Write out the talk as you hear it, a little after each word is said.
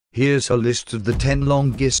Here's a list of the 10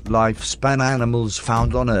 longest lifespan animals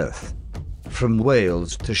found on Earth. From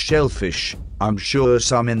whales to shellfish, I'm sure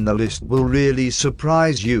some in the list will really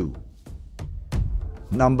surprise you.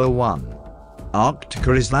 Number 1.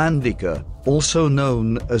 Arctica islandica, also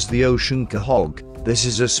known as the ocean quahog. This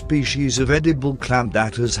is a species of edible clam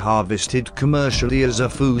that is harvested commercially as a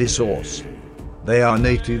food source. They are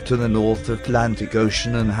native to the North Atlantic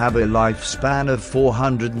Ocean and have a lifespan of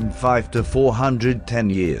 405 to 410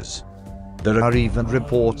 years. There are even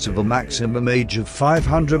reports of a maximum age of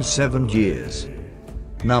 507 years.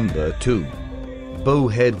 Number 2.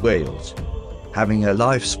 Bowhead whales. Having a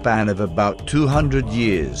lifespan of about 200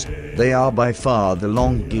 years, they are by far the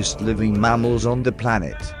longest living mammals on the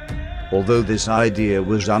planet. Although this idea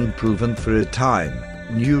was unproven for a time,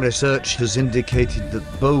 new research has indicated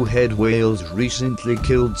that bowhead whales recently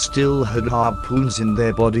killed still had harpoons in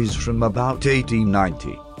their bodies from about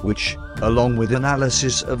 1890, which, along with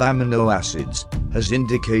analysis of amino acids, has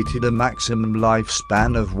indicated a maximum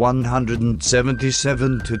lifespan of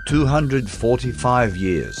 177 to 245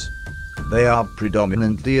 years. They are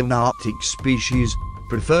predominantly an Arctic species,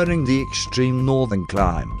 preferring the extreme northern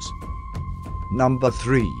climes. Number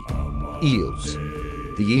 3. Eels.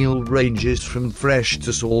 The eel ranges from fresh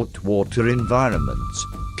to saltwater environments,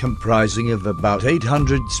 comprising of about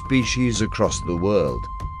 800 species across the world.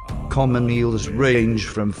 Common eels range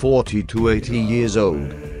from 40 to 80 years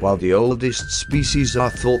old, while the oldest species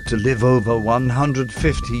are thought to live over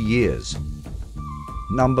 150 years.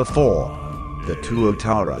 Number 4. The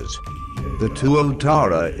tuotaras. The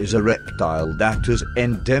tuotara is a reptile that is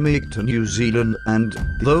endemic to New Zealand and,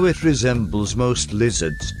 though it resembles most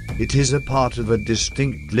lizards, it is a part of a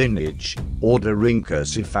distinct lineage, order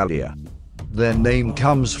Rhynchocephalia. Their name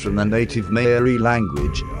comes from the native Maori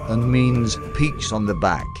language and means peaks on the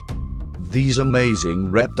back. These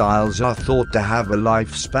amazing reptiles are thought to have a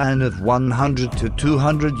lifespan of 100 to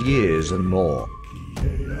 200 years and more.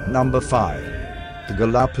 Number 5. The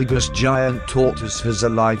Galapagos giant tortoise has a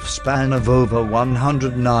lifespan of over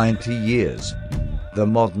 190 years. The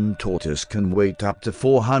modern tortoise can weigh up to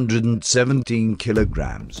 417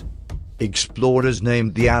 kilograms. Explorers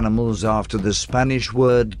named the animals after the Spanish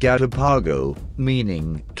word gatapago,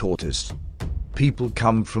 meaning tortoise. People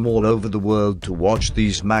come from all over the world to watch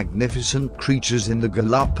these magnificent creatures in the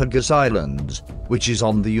Galapagos Islands, which is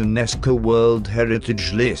on the UNESCO World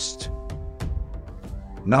Heritage List.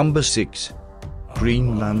 Number 6.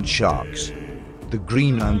 Greenland sharks. The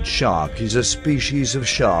Greenland shark is a species of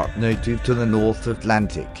shark native to the North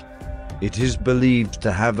Atlantic. It is believed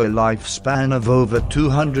to have a lifespan of over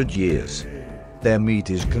 200 years. Their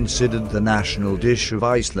meat is considered the national dish of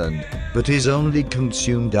Iceland, but is only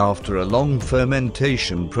consumed after a long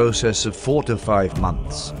fermentation process of 4 to 5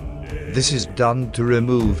 months. This is done to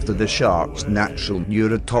remove the shark's natural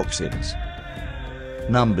neurotoxins.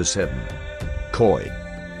 Number 7. Koi.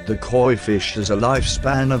 The koi fish has a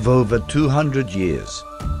lifespan of over 200 years.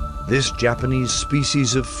 This Japanese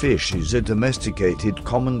species of fish is a domesticated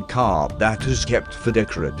common carp that is kept for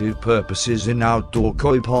decorative purposes in outdoor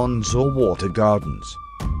koi ponds or water gardens.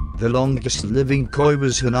 The longest living koi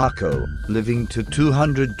was Hanako, living to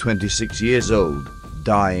 226 years old,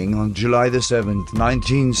 dying on July 7,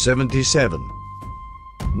 1977.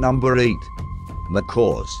 Number 8.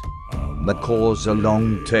 Macaws. Macaws are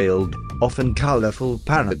long-tailed, often colorful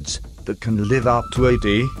parrots that can live up to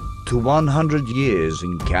 80 to 100 years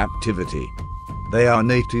in captivity. They are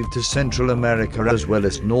native to Central America as well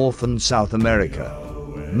as North and South America.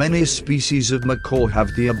 Many species of macaw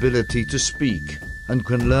have the ability to speak and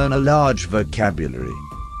can learn a large vocabulary.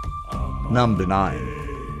 Number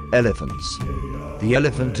 9. Elephants. The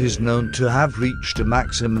elephant is known to have reached a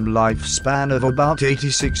maximum lifespan of about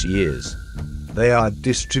 86 years. They are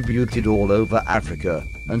distributed all over Africa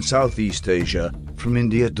and Southeast Asia, from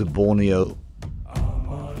India to Borneo.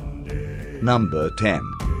 Number 10.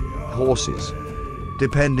 Horses.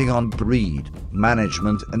 Depending on breed,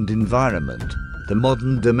 management and environment, the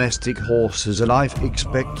modern domestic horse has a life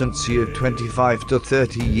expectancy of 25 to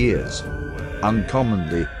 30 years.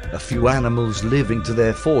 Uncommonly, a few animals live into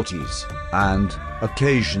their 40s, and,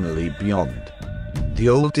 occasionally beyond. The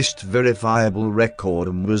oldest verifiable record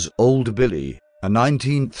was Old Billy, a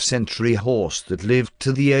 19th century horse that lived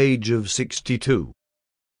to the age of 62.